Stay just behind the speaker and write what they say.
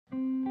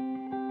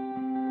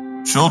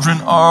Children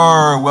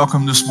are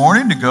welcome this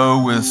morning to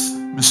go with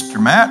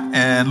Mr. Matt,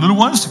 and little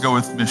ones to go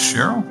with Miss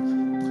Cheryl.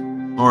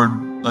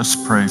 Lord, let's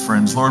pray,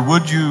 friends. Lord,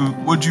 would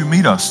you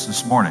meet us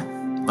this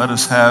morning? Let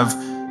us have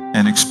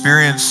an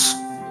experience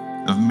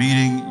of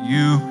meeting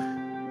you,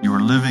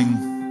 your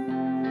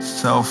living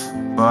self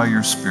by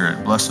your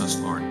Spirit. Bless us,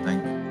 Lord.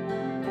 Thank you.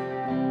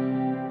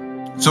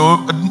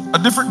 So a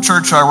different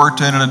church I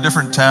worked in a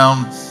different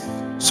town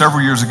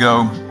several years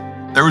ago,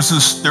 there was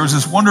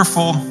this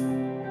wonderful,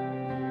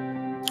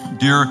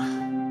 dear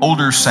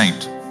older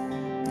saint,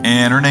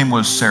 and her name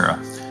was Sarah.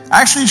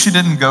 Actually, she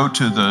didn't go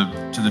to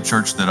the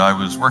church that I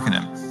was working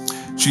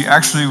in. She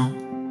actually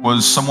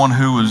was someone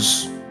who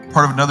was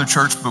part of another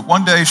church, but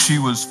one day she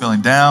was feeling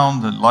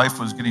down, the life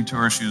was getting to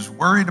her, she was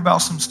worried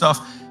about some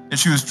stuff, and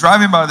she was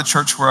driving by the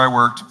church where I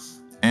worked,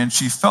 and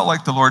she felt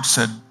like the Lord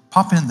said,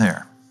 pop in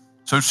there.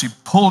 So she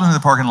pulled into the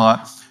parking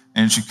lot,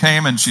 and she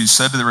came and she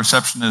said to the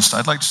receptionist,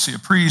 I'd like to see a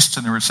priest,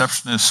 and the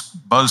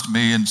receptionist buzzed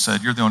me and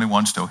said, you're the only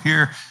one still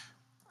here.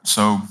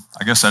 So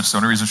I guess that's the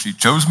only reason she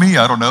chose me.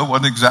 I don't know.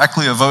 Wasn't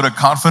exactly a vote of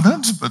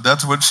confidence, but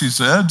that's what she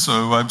said.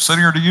 So I'm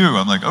sending her to you.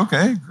 I'm like,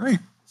 okay, great.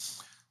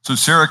 So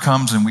Sarah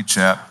comes and we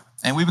chat,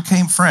 and we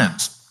became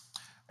friends.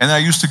 And I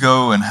used to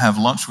go and have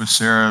lunch with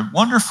Sarah,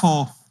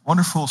 wonderful,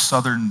 wonderful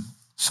southern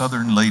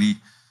lady.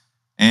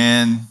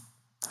 And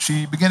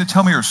she began to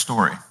tell me her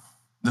story.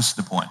 This is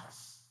the point.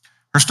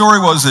 Her story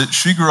was that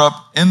she grew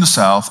up in the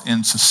South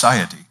in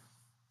society.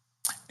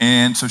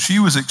 And so she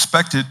was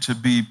expected to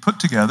be put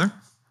together,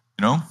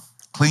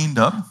 cleaned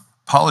up,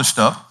 polished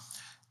up.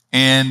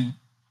 And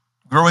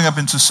growing up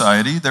in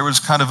society, there was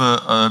kind of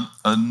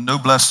a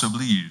noblesse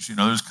oblige.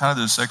 There's kind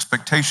of this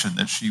expectation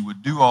that she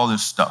would do all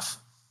this stuff.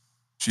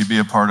 She'd be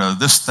a part of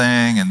this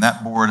thing and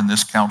that board and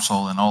this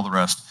council and all the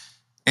rest.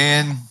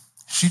 And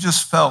she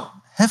just felt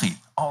heavy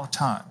all the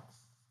time.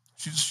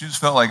 She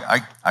just felt like,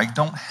 I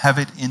don't have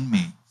it in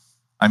me.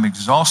 I'm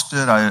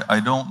exhausted. I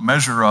don't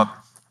measure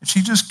up. And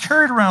she just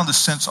carried around the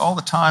sense all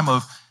the time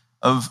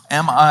of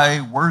am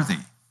I worthy?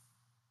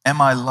 Am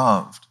I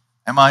loved?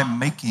 Am I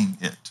making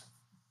it?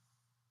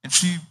 And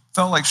she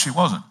felt like she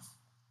wasn't.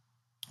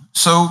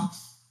 So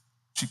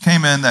she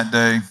came in that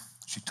day.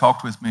 She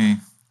talked with me.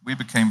 We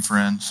became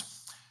friends.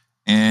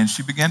 And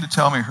she began to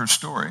tell me her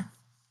story.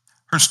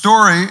 Her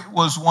story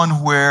was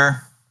one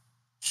where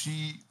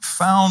she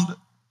found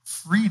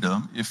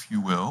freedom, if you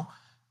will,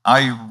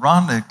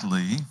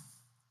 ironically,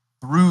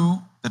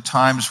 through the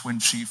times when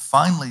she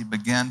finally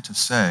began to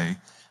say,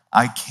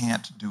 I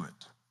can't do it.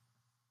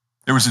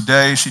 There was a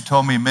day, she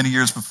told me many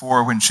years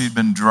before, when she'd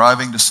been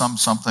driving to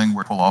something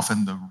where pull off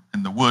in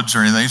the woods or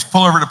anything. She'd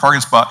pull over to a parking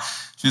spot.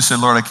 She said,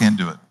 Lord, I can't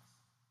do it.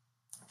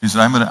 She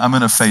said, I'm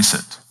going to face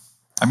it.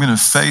 I'm going to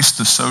face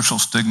the social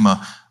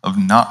stigma of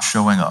not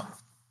showing up.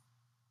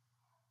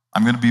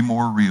 I'm going to be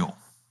more real.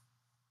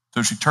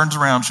 So she turns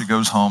around, she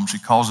goes home, she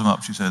calls him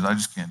up, she says, I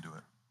just can't do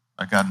it.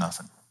 I got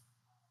nothing.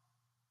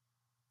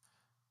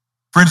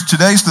 Friends,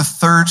 today's the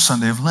third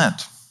Sunday of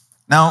Lent.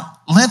 Now,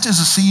 Lent is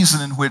a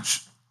season in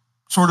which,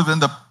 sort of in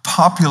the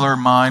popular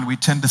mind, we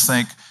tend to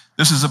think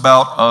this is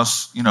about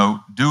us,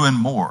 doing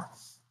more.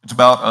 It's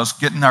about us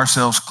getting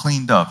ourselves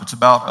cleaned up. It's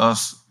about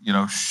us,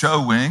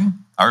 showing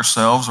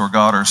ourselves or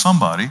God or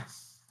somebody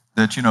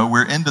that,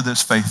 we're into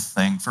this faith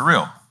thing for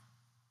real.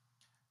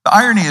 The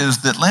irony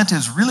is that Lent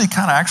is really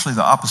kind of actually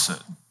the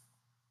opposite.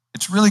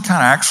 It's really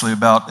kind of actually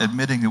about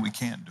admitting that we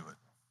can't do it.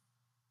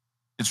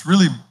 It's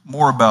really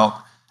more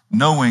about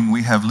knowing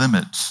we have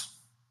limits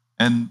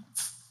and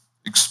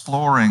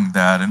exploring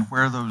that and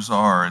where those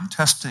are and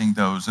testing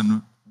those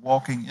and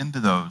walking into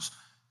those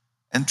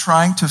and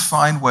trying to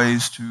find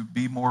ways to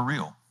be more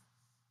real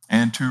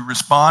and to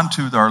respond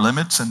to our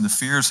limits and the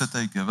fears that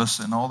they give us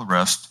and all the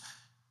rest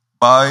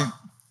by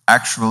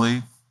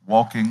actually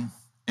walking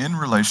in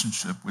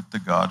relationship with the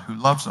God who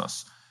loves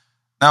us.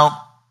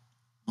 Now,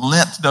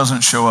 Lent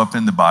doesn't show up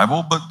in the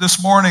Bible, but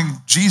this morning,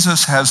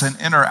 Jesus has an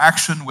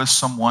interaction with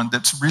someone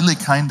that's really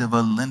kind of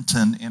a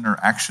Lenten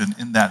interaction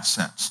in that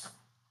sense.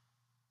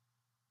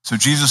 So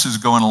Jesus is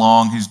going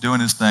along, he's doing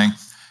his thing,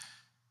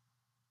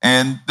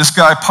 and this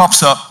guy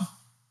pops up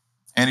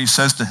and he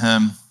says to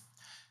him,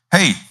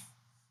 hey,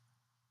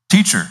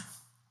 teacher,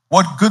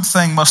 what good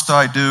thing must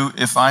I do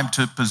if I'm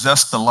to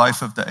possess the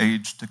life of the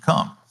age to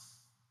come?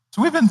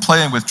 So we've been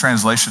playing with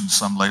translations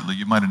some lately.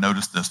 You might have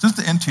noticed this. This is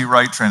the N.T.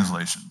 Wright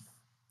translation.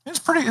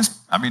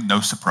 No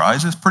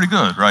surprise, it's pretty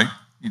good, right?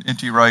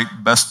 N.T. Wright,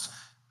 best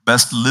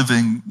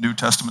living New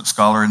Testament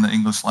scholar in the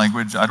English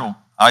language. I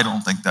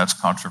don't think that's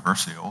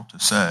controversial to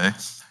say.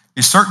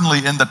 He's certainly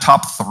in the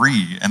top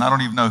 3, and I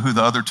don't even know who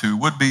the other 2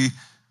 would be.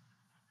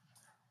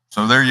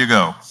 So there you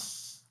go,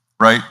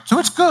 right? So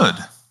it's good.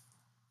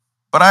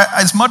 But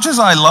as much as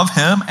I love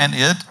him and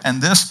it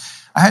and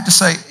this, I had to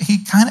say,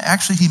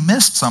 he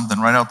missed something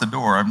right out the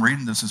door. I'm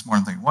reading this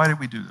morning thinking, why did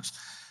we do this?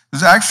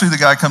 Because actually the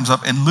guy comes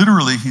up and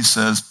literally he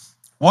says,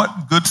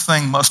 what good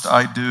thing must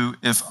I do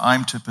if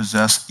I'm to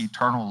possess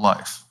eternal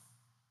life?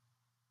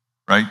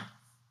 Right?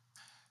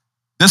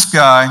 This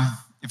guy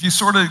if you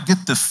sort of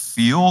get the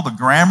feel, the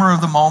grammar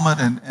of the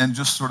moment, and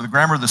just sort of the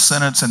grammar of the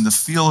sentence and the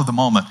feel of the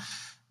moment,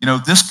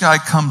 this guy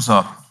comes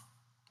up.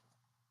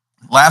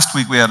 Last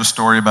week we had a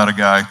story about a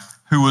guy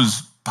who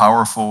was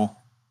powerful,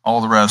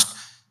 all the rest,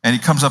 and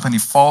he comes up and he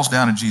falls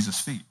down at Jesus'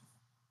 feet,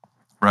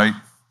 right?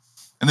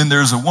 And then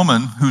there's a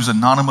woman who's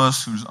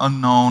anonymous, who's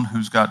unknown,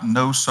 who's got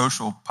no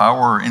social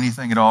power or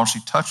anything at all. She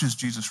touches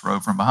Jesus'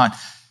 robe from behind.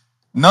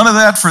 None of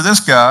that for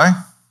this guy.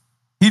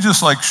 He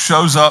just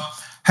shows up.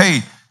 Hey,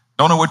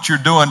 don't know what you're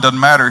doing. Doesn't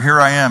matter. Here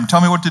I am. Tell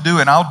me what to do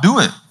and I'll do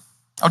it.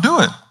 I'll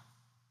do it.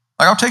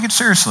 I'll take it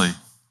seriously.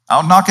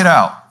 I'll knock it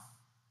out,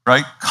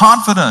 right?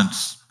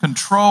 Confidence,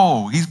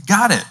 control. He's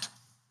got it.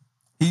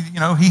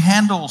 He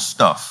handles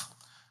stuff.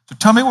 So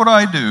tell me what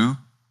I do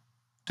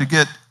to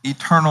get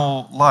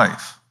eternal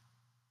life.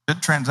 Bit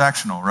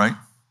transactional, right?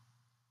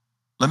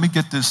 Let me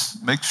get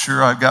this, make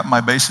sure I've got my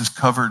bases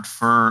covered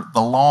for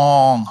the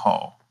long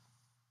haul.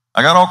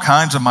 I got all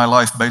kinds of my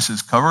life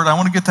bases covered. I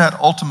want to get that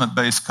ultimate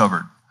base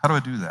covered. How do I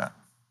do that?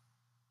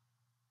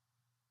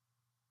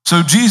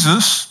 So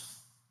Jesus,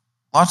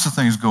 lots of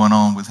things going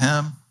on with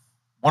him.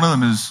 One of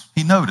them is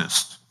he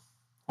noticed.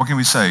 What can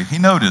we say? He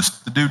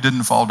noticed the dude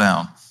didn't fall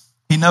down.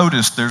 He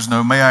noticed there's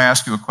no, may I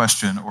ask you a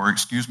question, or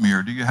excuse me,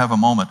 or do you have a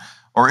moment,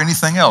 or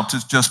anything else.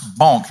 It's just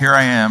bonk, here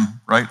I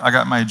am, right? I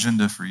got my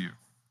agenda for you.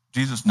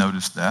 Jesus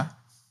noticed that,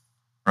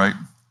 right?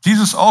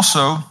 Jesus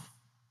also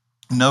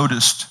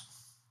noticed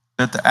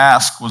that the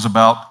ask was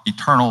about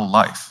eternal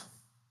life.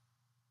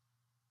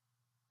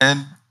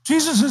 And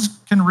Jesus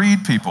can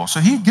read people, so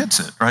he gets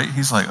it, right?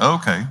 He's like,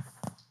 okay,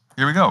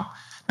 here we go.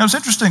 Now, it's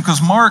interesting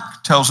because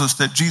Mark tells us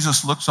that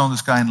Jesus looks on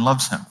this guy and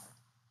loves him.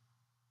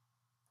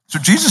 So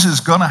Jesus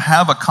is going to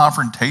have a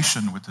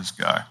confrontation with this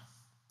guy,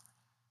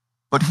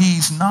 but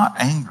he's not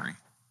angry,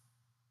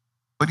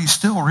 but he's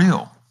still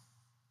real,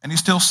 and he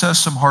still says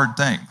some hard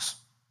things.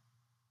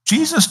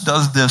 Jesus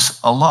does this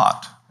a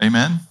lot,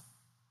 amen?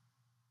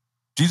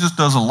 Jesus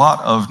does a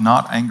lot of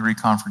not angry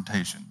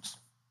confrontations.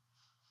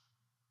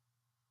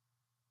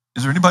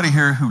 Is there anybody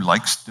here who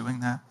likes doing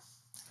that?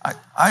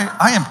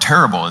 I am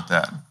terrible at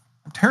that.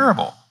 I'm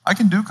terrible. I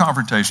can do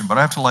confrontation, but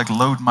I have to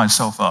load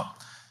myself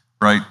up,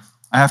 right?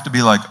 I have to be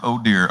oh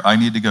dear, I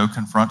need to go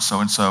confront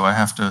so-and-so. I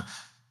have to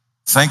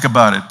think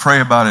about it, pray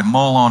about it,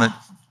 mull on it,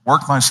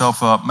 work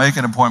myself up, make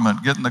an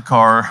appointment, get in the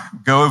car,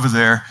 go over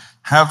there,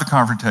 have the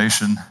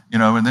confrontation,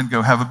 and then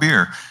go have a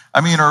beer.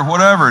 Or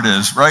whatever it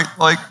is, right?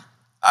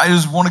 I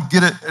just want to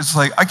get it. It's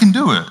I can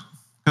do it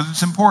because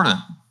it's important.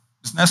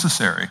 It's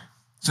necessary.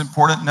 It's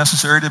important and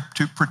necessary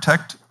to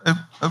protect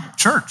a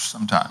church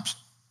sometimes.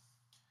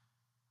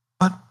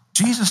 But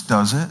Jesus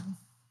does it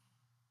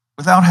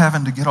without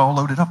having to get all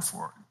loaded up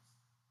for it.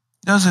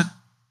 He does it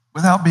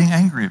without being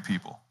angry at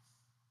people.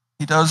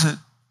 He does it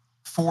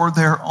for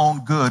their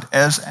own good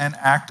as an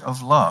act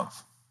of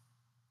love.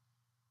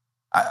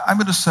 I'm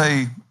going to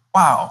say,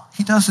 wow,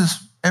 he does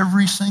this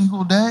every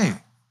single day,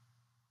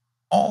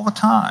 all the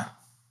time.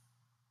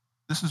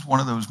 This is one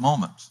of those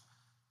moments.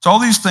 So all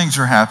these things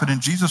are happening.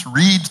 Jesus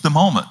reads the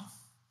moment.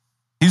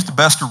 He's the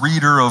best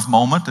reader of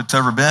moment that's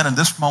ever been, and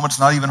this moment's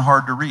not even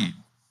hard to read,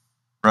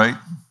 right?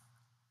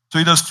 So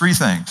he does three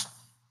things.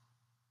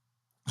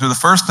 So the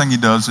first thing he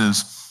does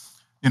is,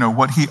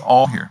 what he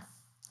all here.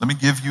 Let me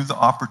give you the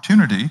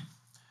opportunity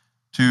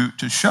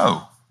to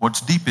show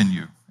what's deep in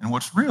you and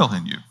what's real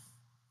in you.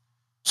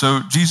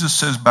 So Jesus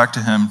says back to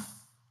him,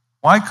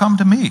 why come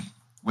to me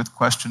with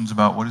questions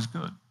about what is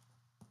good?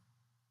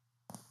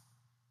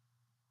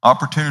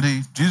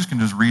 Opportunity, Jesus can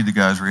just read the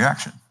guy's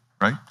reaction,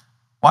 right?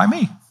 Why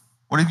me?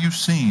 What have you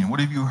seen? What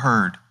have you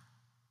heard?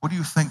 What do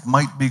you think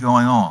might be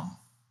going on?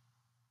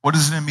 What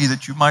is it in me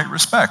that you might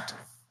respect?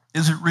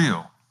 Is it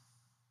real?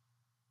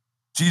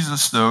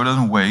 Jesus, though,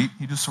 doesn't wait.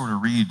 He just sort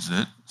of reads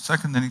it.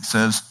 Second, then he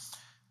says,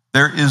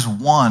 there is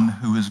one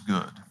who is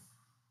good.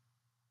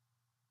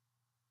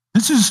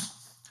 This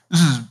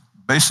is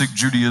basic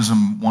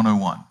Judaism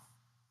 101,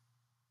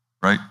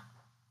 right?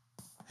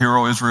 Hear,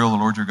 O Israel, the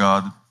Lord your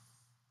God,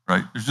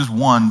 right? There's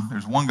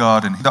one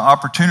God, and the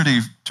opportunity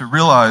to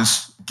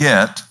realize,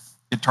 get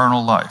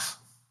eternal life.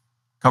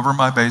 Cover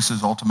my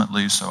bases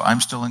ultimately, so I'm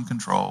still in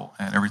control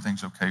and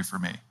everything's okay for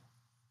me.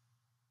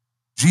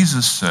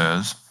 Jesus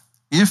says,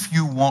 if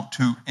you want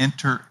to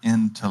enter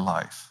into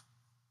life,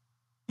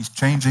 he's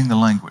changing the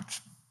language.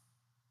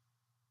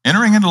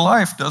 Entering into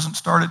life doesn't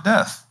start at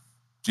death,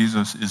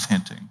 Jesus is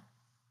hinting.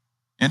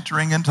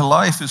 Entering into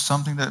life is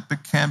something that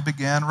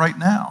began right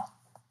now.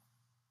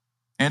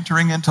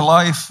 Entering into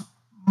life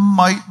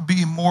might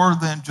be more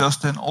than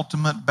just an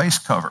ultimate base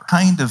cover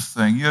kind of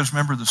thing. You guys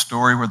remember the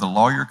story where the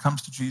lawyer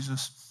comes to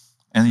Jesus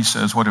and he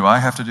says, what do I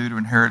have to do to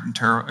inherit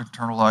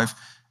eternal life?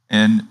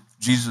 And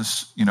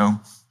Jesus,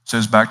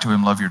 says back to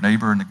him, love your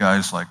neighbor. And the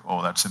guy's like,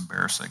 oh, that's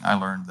embarrassing. I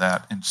learned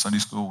that in Sunday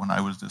school when I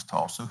was this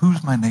tall. So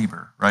who's my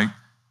neighbor, right?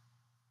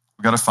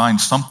 We've got to find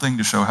something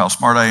to show how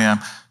smart I am.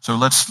 So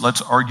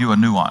let's argue a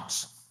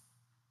nuance.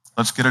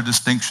 Let's get a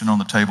distinction on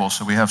the table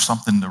so we have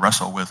something to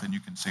wrestle with and you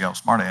can see how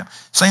smart I am.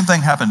 Same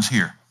thing happens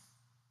here,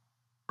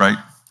 right?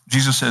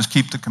 Jesus says,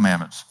 keep the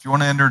commandments. If you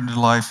want to enter into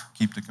life,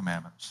 keep the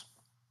commandments.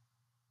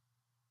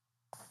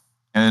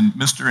 And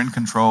Mr. In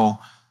Control,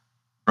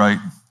 right,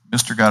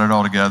 Mr. Got It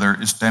All Together,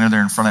 is standing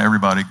there in front of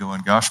everybody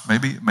going, gosh,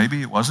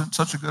 maybe it wasn't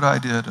such a good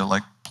idea to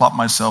like plop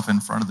myself in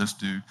front of this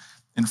dude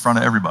in front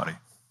of everybody.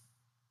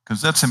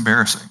 Because that's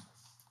embarrassing.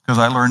 Because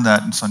I learned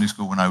that in Sunday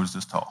school when I was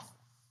this tall.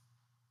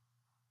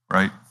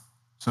 Right?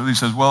 So he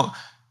says, well,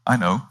 I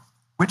know.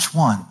 Which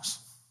ones?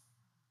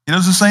 He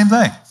does the same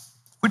thing.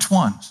 Which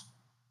ones?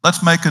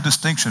 Let's make a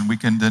distinction we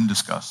can then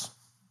discuss.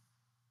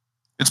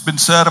 It's been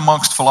said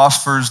amongst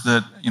philosophers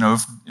that,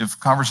 if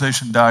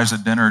conversation dies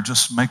at dinner,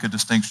 just make a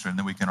distinction and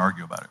then we can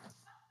argue about it.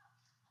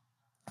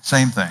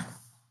 Same thing.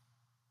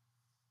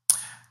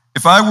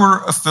 If I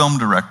were a film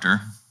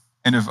director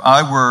and if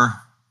I were,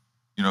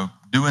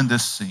 doing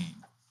this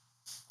scene,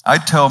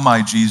 I'd tell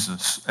my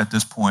Jesus at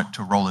this point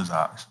to roll his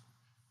eyes.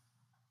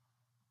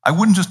 I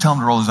wouldn't just tell him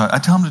to roll his eyes.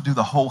 I'd tell him to do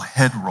the whole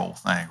head roll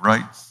thing,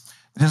 right?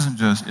 It isn't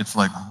just, it's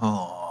like,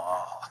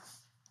 oh,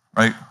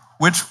 right?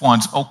 Which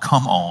ones? Oh,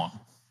 come on.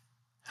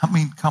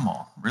 Come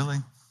on, really?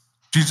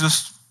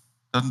 Jesus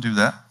doesn't do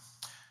that.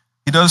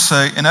 He does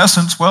say, in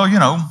essence, well,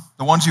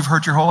 the ones you've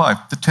heard your whole life,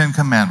 the 10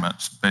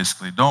 Commandments,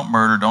 basically. Don't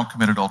murder, don't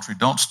commit adultery,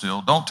 don't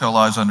steal, don't tell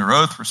lies under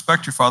oath,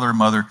 respect your father and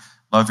mother,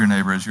 love your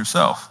neighbor as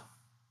yourself.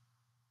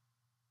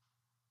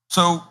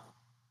 So,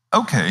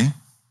 okay,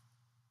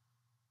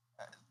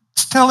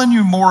 it's telling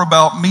you more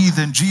about me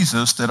than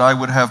Jesus that I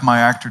would have my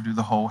actor do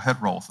the whole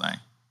head roll thing,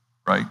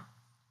 right?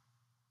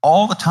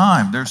 All the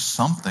time, there's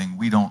something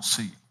we don't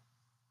see.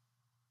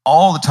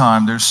 All the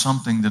time, there's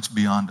something that's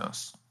beyond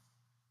us.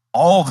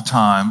 All the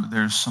time,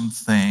 there's some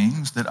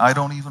things that I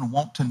don't even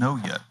want to know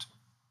yet,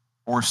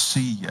 or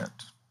see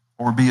yet,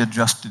 or be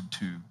adjusted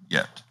to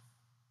yet.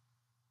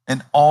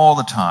 And all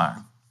the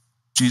time,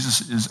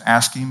 Jesus is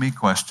asking me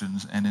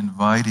questions and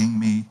inviting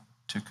me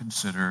to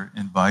consider,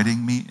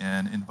 inviting me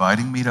in,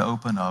 inviting me to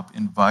open up,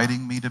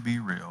 inviting me to be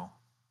real,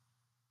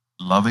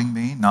 loving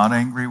me, not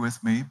angry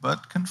with me,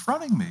 but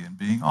confronting me and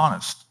being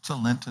honest. It's a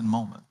Lenten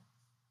moment.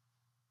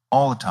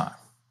 All the time,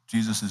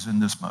 Jesus is in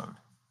this mode.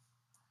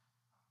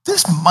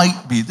 This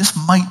might be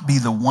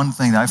the one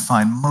thing that I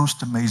find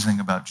most amazing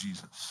about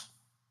Jesus.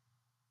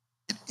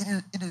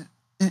 It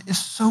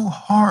is so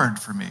hard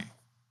for me.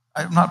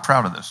 I'm not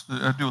proud of this.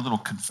 I do a little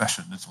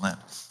confession. It's Lent.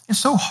 It's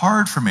so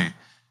hard for me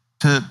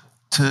to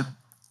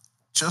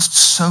just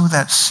sow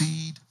that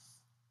seed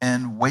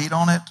and wait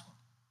on it.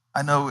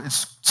 I know it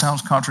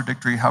sounds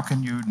contradictory. How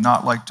can you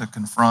not like to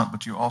confront,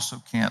 but you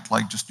also can't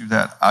just do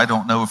that? I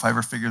don't know if I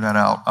ever figure that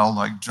out.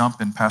 I'll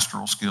jump in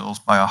pastoral skills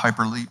by a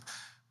hyper leap,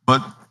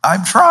 but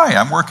I'm trying.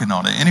 I'm working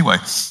on it. Anyway,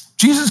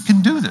 Jesus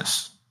can do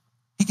this.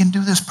 He can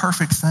do this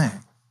perfect thing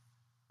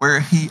where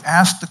he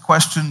asks the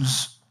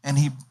questions and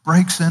he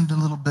breaks into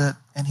a little bit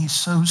and he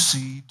sows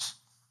seeds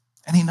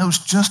and he knows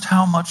just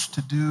how much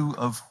to do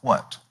of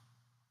what.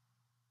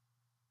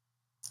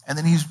 And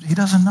then he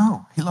doesn't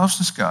know. He loves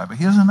this guy, but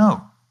he doesn't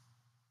know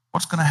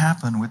what's going to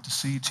happen with the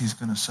seeds he's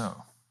going to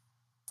sow.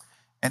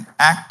 An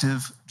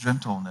active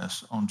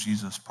gentleness on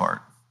Jesus'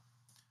 part.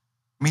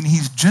 I mean,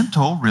 he's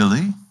gentle,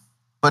 really,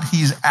 but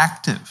he's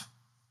active,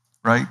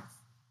 right?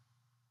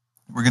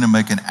 We're going to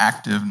make an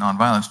active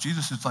nonviolence.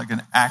 Jesus is like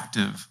an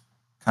active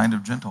kind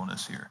of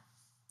gentleness here.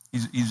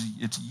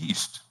 It's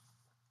yeast.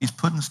 He's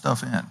putting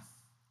stuff in.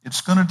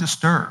 It's going to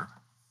disturb.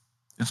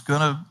 It's going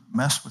to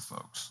mess with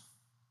folks.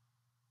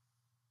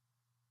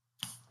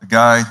 The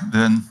guy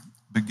then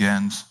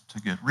begins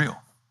to get real.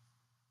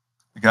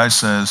 The guy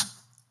says,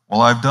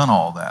 well, I've done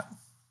all that.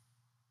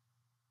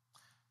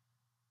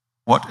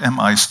 What am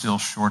I still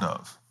short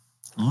of?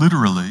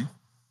 Literally,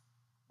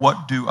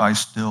 what do I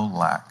still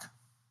lack?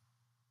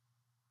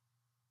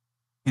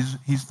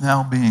 He's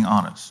now being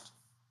honest.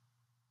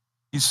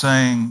 He's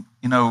saying,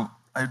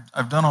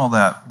 I've done all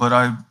that, but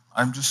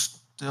I'm just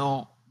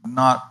still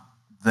not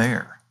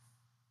there.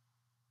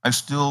 I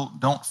still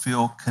don't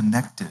feel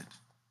connected.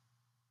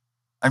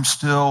 I'm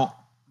still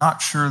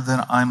not sure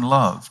that I'm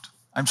loved.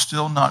 I'm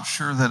still not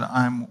sure that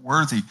I'm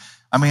worthy.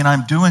 I mean,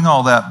 I'm doing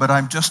all that, but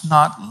I'm just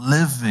not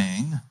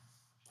living.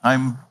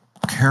 I'm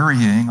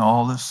carrying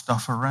all this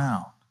stuff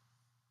around.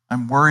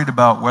 I'm worried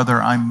about whether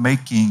I'm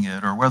making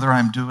it or whether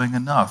I'm doing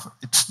enough.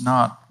 It's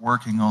not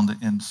working on the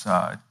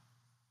inside.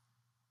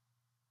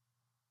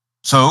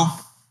 So,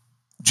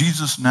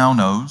 Jesus now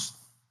knows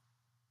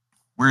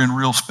we're in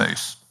real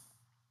space.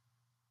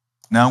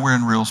 Now we're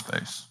in real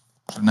space.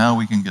 So now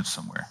we can get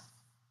somewhere.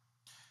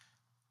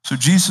 So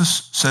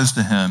Jesus says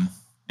to him,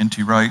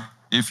 N.T. Wright,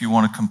 if you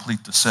want to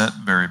complete the set,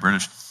 very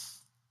British,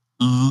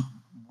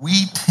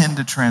 we tend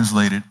to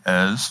translate it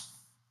as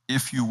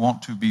if you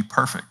want to be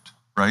perfect,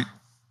 right?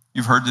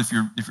 You've heard, if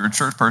you're a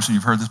church person,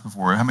 you've heard this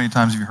before. How many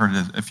times have you heard it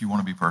as if you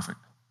want to be perfect,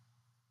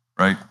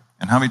 right?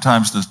 And how many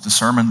times does the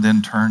sermon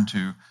then turn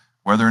to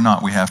whether or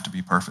not we have to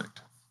be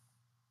perfect?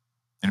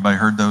 Anybody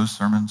heard those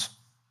sermons,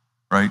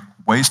 right?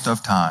 Waste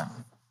of time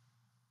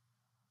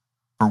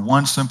for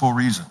one simple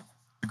reason.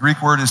 The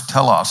Greek word is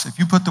telos. If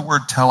you put the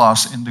word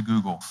telos into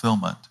Google,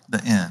 fulfillment,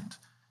 the end.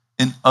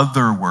 In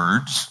other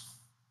words,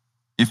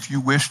 if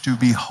you wish to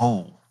be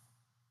whole,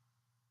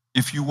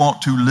 if you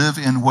want to live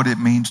in what it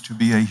means to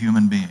be a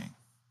human being,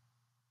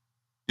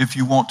 if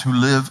you want to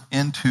live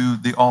into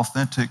the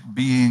authentic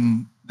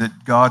being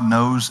that God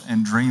knows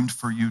and dreamed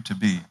for you to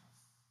be,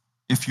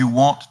 if you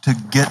want to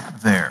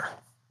get there,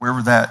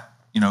 wherever that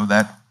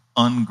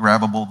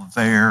ungrabbable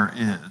there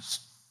is,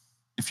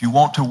 if you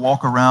want to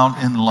walk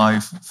around in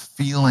life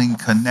feeling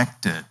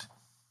connected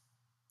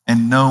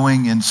and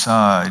knowing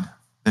inside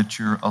that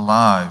you're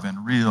alive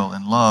and real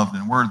and loved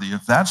and worthy,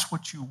 if that's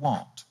what you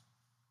want,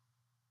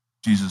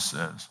 Jesus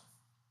says,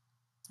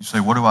 you say,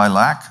 what do I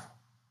lack?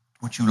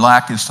 What you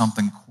lack is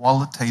something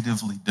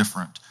qualitatively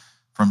different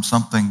from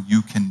something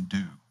you can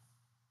do.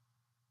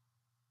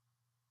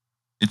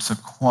 It's a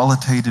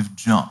qualitative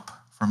jump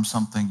from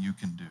something you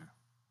can do.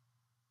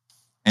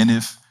 And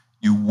if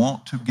you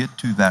want to get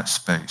to that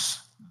space,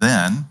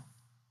 then,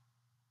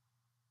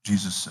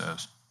 Jesus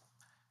says,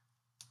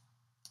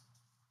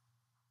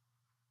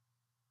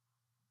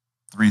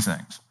 3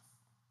 things.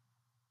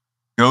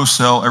 Go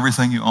sell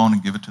everything you own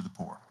and give it to the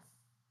poor.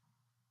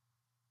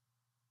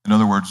 In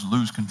other words,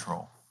 lose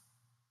control.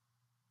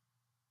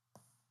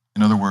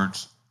 In other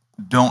words,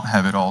 don't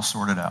have it all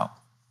sorted out.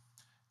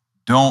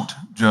 Don't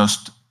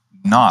just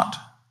not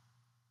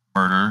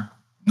murder,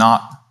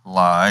 not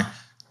lie,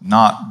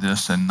 not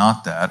this and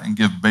not that, and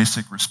give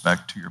basic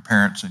respect to your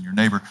parents and your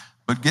neighbor,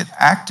 but get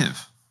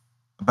active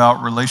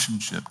about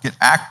relationship. Get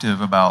active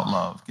about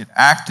love. Get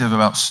active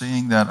about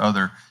seeing that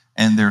other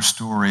and their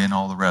story and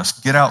all the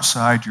rest. Get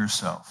outside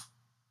yourself.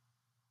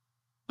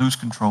 Lose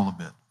control a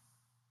bit.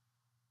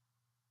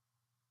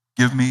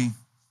 Give me,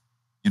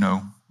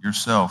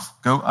 yourself.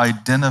 Go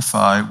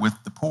identify with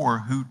the poor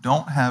who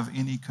don't have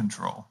any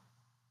control.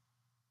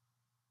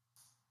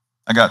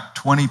 I got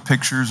 20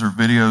 pictures or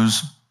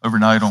videos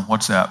overnight on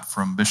WhatsApp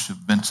from Bishop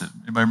Vincent.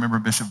 Anybody remember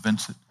Bishop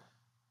Vincent?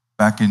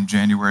 Back in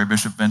January,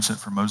 Bishop Vincent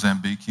from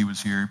Mozambique, he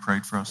was here, he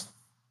prayed for us.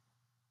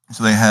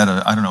 So they had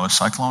a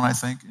cyclone, I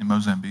think, in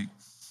Mozambique.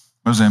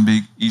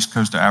 Mozambique, east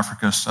coast of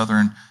Africa,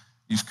 southern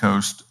east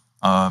coast,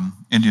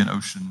 Indian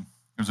Ocean.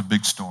 It was a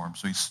big storm.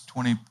 So he's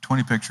 20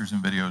 pictures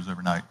and videos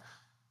overnight.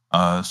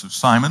 So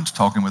Simon's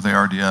talking with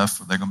ARDF.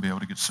 Are they going to be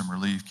able to get some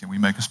relief? Can we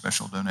make a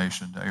special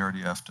donation to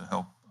ARDF to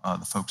help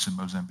the folks in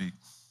Mozambique?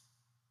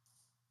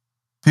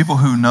 People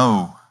who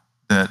know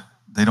that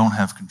they don't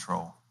have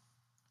control,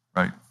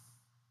 right?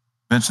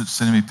 Vincent's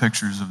sending me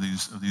pictures of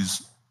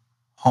these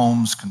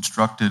homes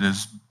constructed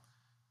as,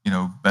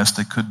 best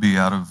they could be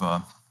out of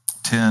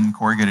tin,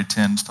 corrugated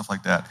tin, stuff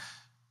like that.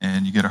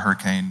 And you get a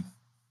hurricane,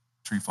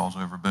 tree falls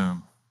over,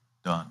 boom,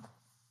 done.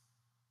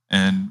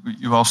 And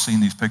you've all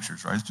seen these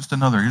pictures, right? It's just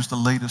here's the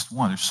latest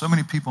one. There's so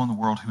many people in the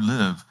world who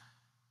live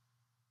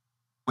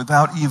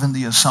without even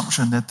the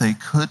assumption that they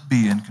could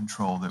be in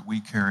control that we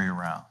carry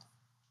around.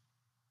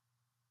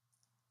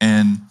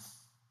 And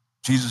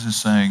Jesus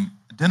is saying,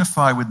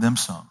 identify with them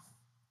some.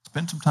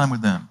 Spend some time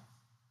with them.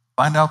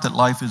 Find out that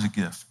life is a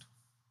gift.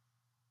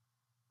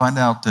 Find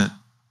out that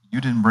you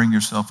didn't bring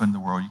yourself into the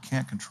world. You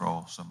can't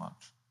control so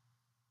much.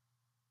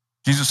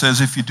 Jesus says,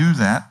 if you do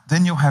that,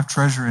 then you'll have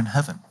treasure in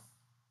heaven.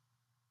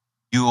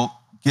 You'll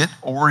get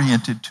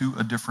oriented to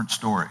a different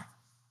story.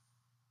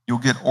 You'll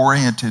get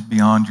oriented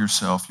beyond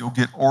yourself. You'll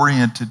get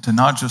oriented to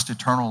not just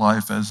eternal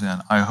life as in,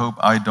 I hope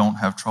I don't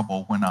have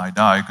trouble when I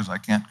die because I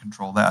can't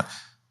control that.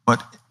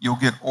 But you'll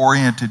get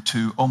oriented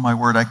to, oh my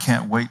word, I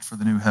can't wait for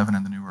the new heaven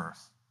and the new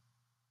earth.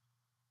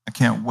 I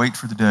can't wait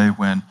for the day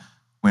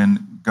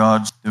when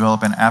God's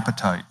develop an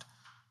appetite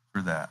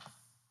for that.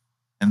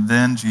 And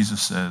then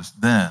Jesus says,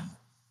 then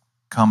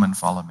come and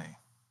follow me.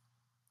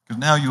 Because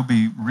now you'll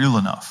be real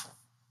enough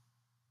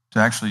to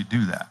actually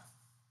do that,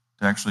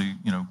 to actually,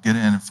 get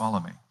in and follow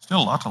me.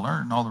 Still a lot to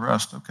learn and all the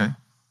rest, okay.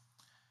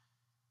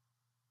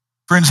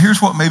 Friends,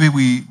 here's what maybe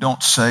we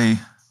don't say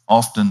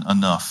often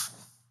enough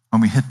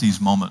when we hit these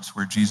moments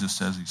where Jesus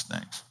says these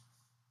things.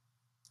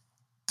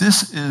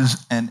 This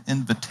is an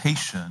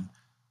invitation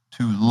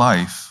to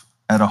life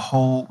at a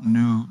whole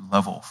new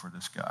level for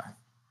this guy.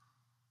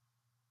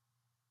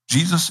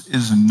 Jesus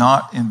is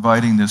not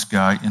inviting this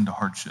guy into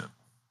hardship.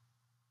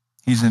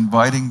 He's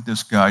inviting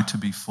this guy to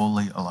be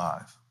fully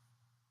alive.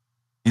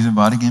 He's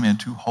inviting him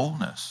into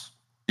wholeness.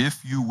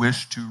 If you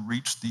wish to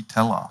reach the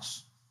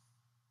telos,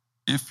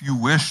 if you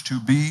wish to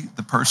be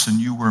the person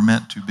you were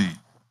meant to be,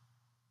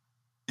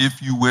 if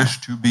you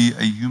wish to be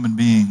a human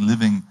being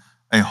living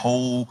a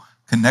whole,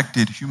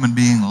 connected human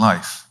being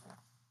life,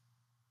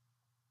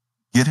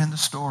 get in the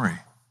story.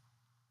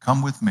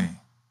 Come with me.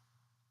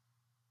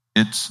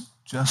 It's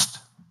just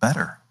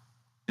better.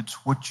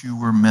 It's what you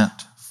were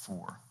meant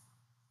for.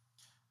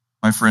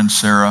 My friend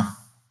Sarah,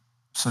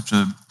 such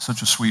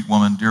a sweet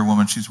woman, dear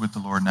woman. She's with the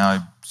Lord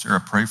now. Sarah,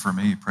 pray for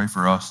me, pray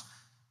for us.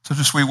 Such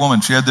a sweet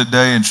woman. She had that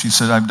day and she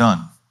said, I'm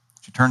done.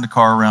 She turned the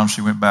car around.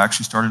 She went back.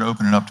 She started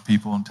opening up to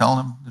people and telling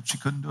them that she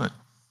couldn't do it.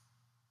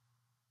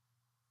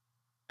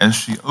 As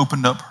she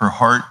opened up her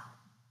heart,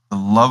 the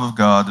love of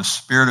God, the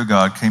Spirit of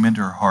God came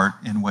into her heart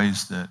in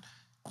ways that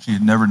she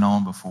had never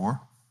known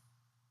before.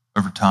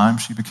 Over time,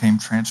 she became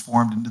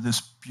transformed into this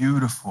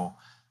beautiful,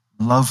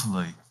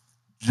 lovely,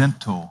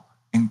 gentle,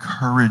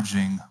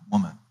 encouraging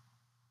woman,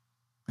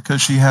 because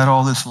she had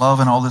all this love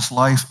and all this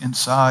life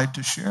inside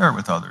to share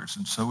with others.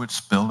 And so it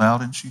spilled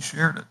out and she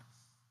shared it,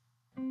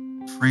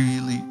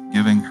 freely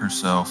giving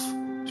herself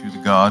to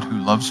the God who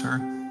loves her,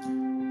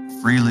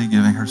 freely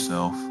giving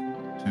herself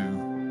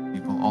to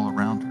people all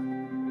around her.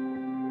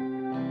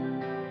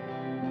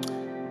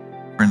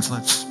 Friends,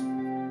 let's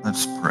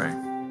pray.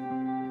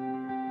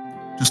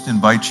 Just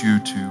invite you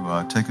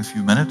to take a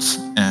few minutes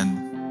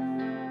and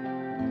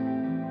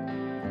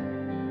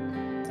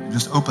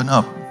just open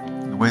up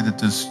the way that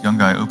this young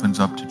guy opens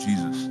up to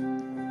Jesus.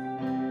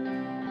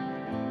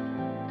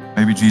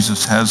 Maybe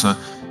Jesus has a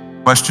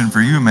question for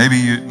you.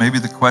 Maybe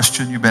the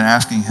question you've been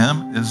asking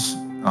him is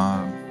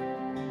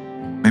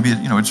maybe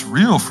it's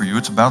real for you.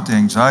 It's about the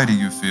anxiety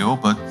you feel,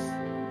 but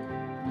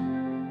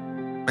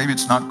maybe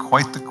it's not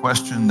quite the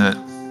question that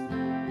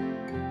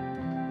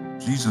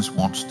Jesus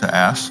wants to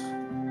ask.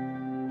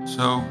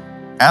 So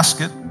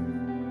ask it.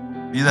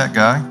 Be that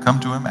guy. Come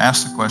to him.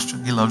 Ask the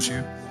question. He loves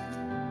you.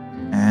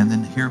 And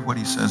then hear what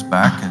he says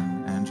back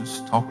and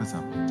just talk with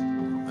him a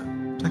little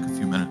bit. Take a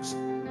few minutes.